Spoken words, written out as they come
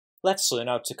Let's learn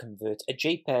how to convert a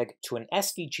JPEG to an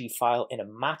SVG file in a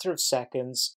matter of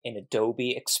seconds in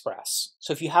Adobe Express.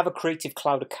 So if you have a Creative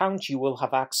Cloud account, you will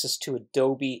have access to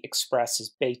Adobe Express's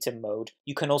beta mode.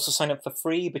 You can also sign up for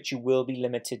free, but you will be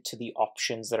limited to the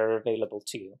options that are available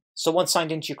to you. So once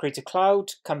signed into your Creative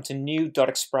Cloud, come to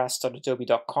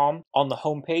new.express.adobe.com. On the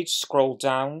homepage, scroll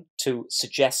down to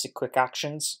Suggested Quick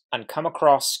Actions and come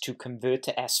across to Convert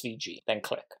to SVG, then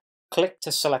click. Click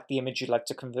to select the image you'd like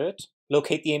to convert.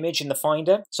 Locate the image in the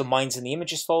Finder, so mine's in the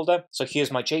Images folder. So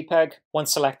here's my JPEG.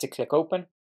 Once selected, click Open.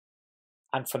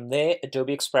 And from there,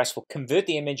 Adobe Express will convert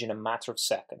the image in a matter of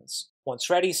seconds. Once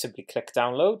ready, simply click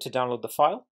Download to download the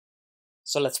file.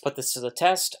 So let's put this to the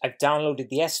test. I've downloaded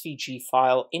the SVG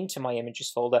file into my Images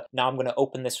folder. Now I'm going to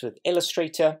open this with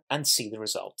Illustrator and see the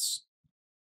results.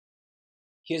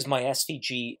 Here's my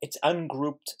SVG. It's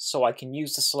ungrouped, so I can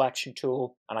use the selection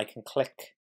tool and I can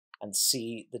click and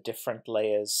see the different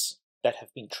layers that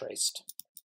have been traced.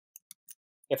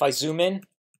 If I zoom in,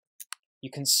 you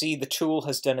can see the tool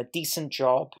has done a decent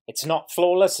job. It's not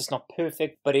flawless, it's not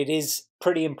perfect, but it is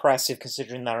pretty impressive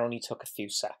considering that only took a few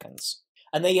seconds.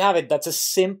 And there you have it. That's a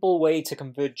simple way to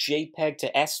convert JPEG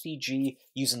to SVG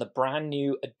using the brand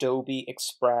new Adobe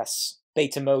Express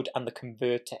beta mode and the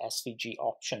convert to SVG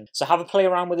option. So have a play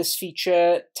around with this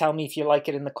feature. Tell me if you like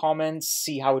it in the comments,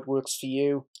 see how it works for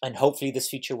you. And hopefully this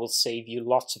feature will save you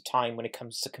lots of time when it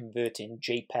comes to converting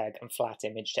JPEG and flat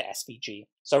image to SVG.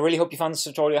 So I really hope you found this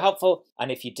tutorial helpful.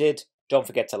 And if you did, don't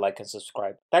forget to like and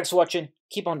subscribe. Thanks for watching.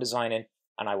 Keep on designing,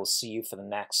 and I will see you for the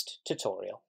next tutorial.